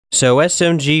So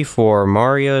SMG4,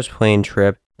 Mario's Plane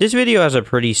Trip. This video has a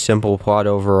pretty simple plot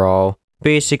overall.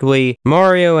 Basically,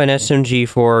 Mario and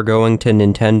SMG4 are going to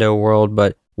Nintendo World,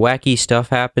 but wacky stuff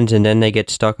happens and then they get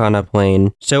stuck on a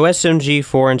plane. So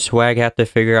SMG4 and Swag have to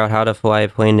figure out how to fly a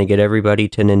plane to get everybody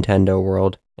to Nintendo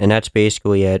World. And that's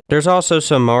basically it. There's also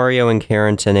some Mario and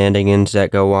Karen shenanigans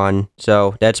that go on,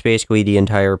 so that's basically the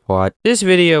entire plot. This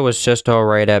video was just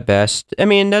alright at best. I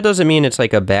mean, that doesn't mean it's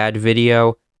like a bad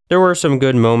video. There were some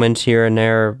good moments here and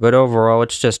there, but overall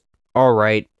it's just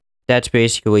alright. That's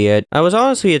basically it. I was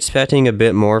honestly expecting a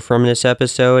bit more from this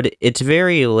episode. It's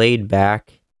very laid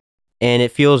back, and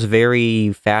it feels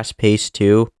very fast-paced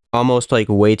too. Almost like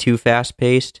way too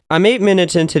fast-paced. I'm 8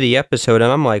 minutes into the episode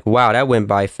and I'm like, wow, that went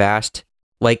by fast.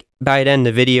 Like, by then,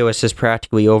 the video is just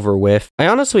practically over with. I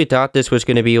honestly thought this was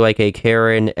going to be like a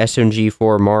Karen,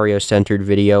 SMG4, Mario-centered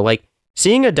video. Like,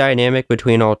 seeing a dynamic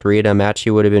between all three of them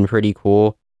actually would have been pretty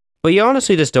cool. But you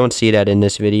honestly just don't see that in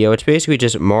this video. It's basically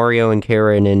just Mario and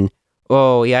Karen and,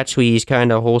 oh, actually, he's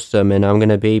kind of wholesome and I'm going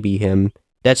to baby him.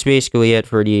 That's basically it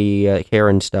for the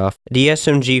Karen stuff. The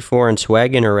SMG4 and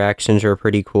Swag interactions are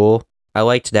pretty cool. I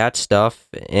liked that stuff,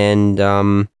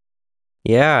 and,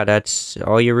 yeah, that's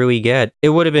all you really get. It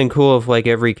would have been cool if, like,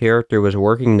 every character was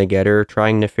working together,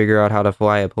 trying to figure out how to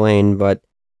fly a plane, but,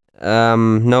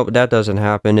 nope, that doesn't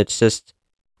happen. It's just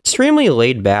extremely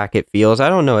laid back, it feels. I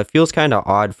don't know, it feels kind of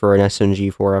odd for an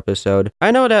SMG4 episode.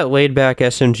 I know that laid back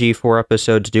SMG4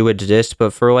 episodes do exist,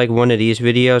 but for, like, one of these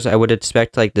videos, I would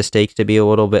expect, like, the stakes to be a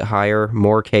little bit higher,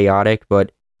 more chaotic,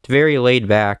 but it's very laid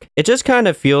back. It just kind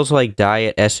of feels like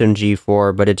Diet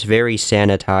SMG4, but it's very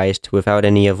sanitized without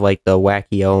any of like the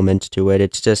wacky elements to it.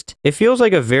 It feels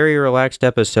like a very relaxed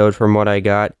episode from what I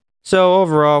got. So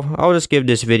overall, I'll just give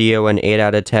this video an 8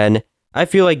 out of 10. I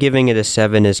feel like giving it a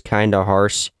 7 is kind of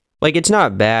harsh. Like, it's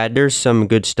not bad, there's some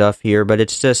good stuff here, but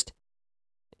it's just,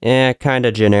 kind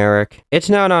of generic. It's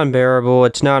not unbearable,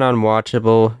 it's not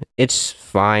unwatchable, it's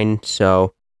fine,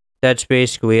 so that's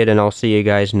basically it, and I'll see you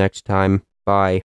guys next time. Bye.